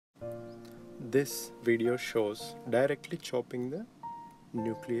This video shows directly chopping the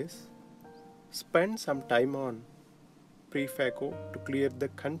nucleus. Spend some time on pre-phaco to clear the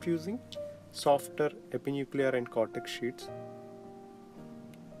confusing softer epinuclear and cortex sheets.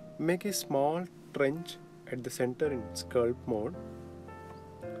 Make a small trench at the center in sculpt mode.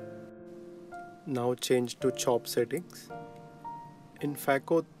 Now change to chop settings. In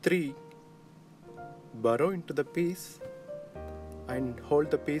phaco 3, burrow into the piece and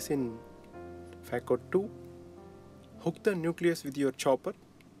hold the piece in phaco 2. Hook the nucleus with your chopper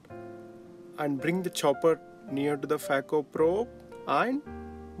and bring the chopper near to the phaco probe and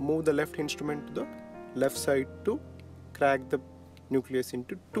move the left instrument to the left side to crack the nucleus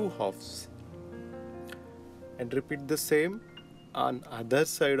into two halves. And repeat the same on other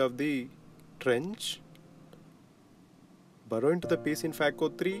side of the trench. Burrow into the piece in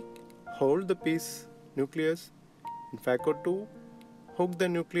phaco 3, hold the piece nucleus in phaco 2, hook the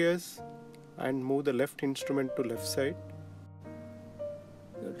nucleus and move the left instrument to left side.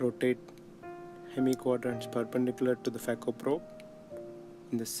 Rotate hemiquadrants perpendicular to the phaco probe.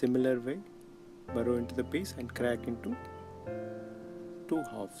 In the similar way, burrow into the piece and crack into two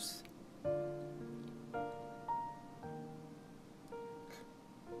halves.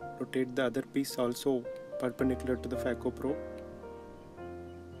 Rotate the other piece also perpendicular to the phaco probe.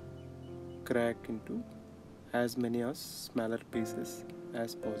 Crack into as many as smaller pieces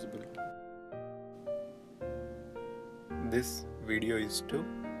as possible. This video is to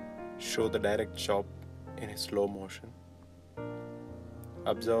show the direct chop in a slow motion.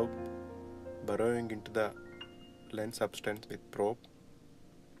 Observe burrowing into the lens substance with probe,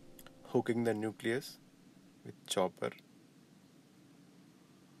 hooking the nucleus with chopper,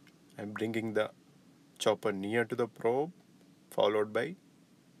 and bringing the chopper near to the probe, followed by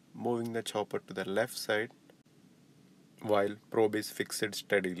moving the chopper to the left side while probe is fixed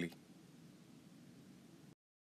steadily.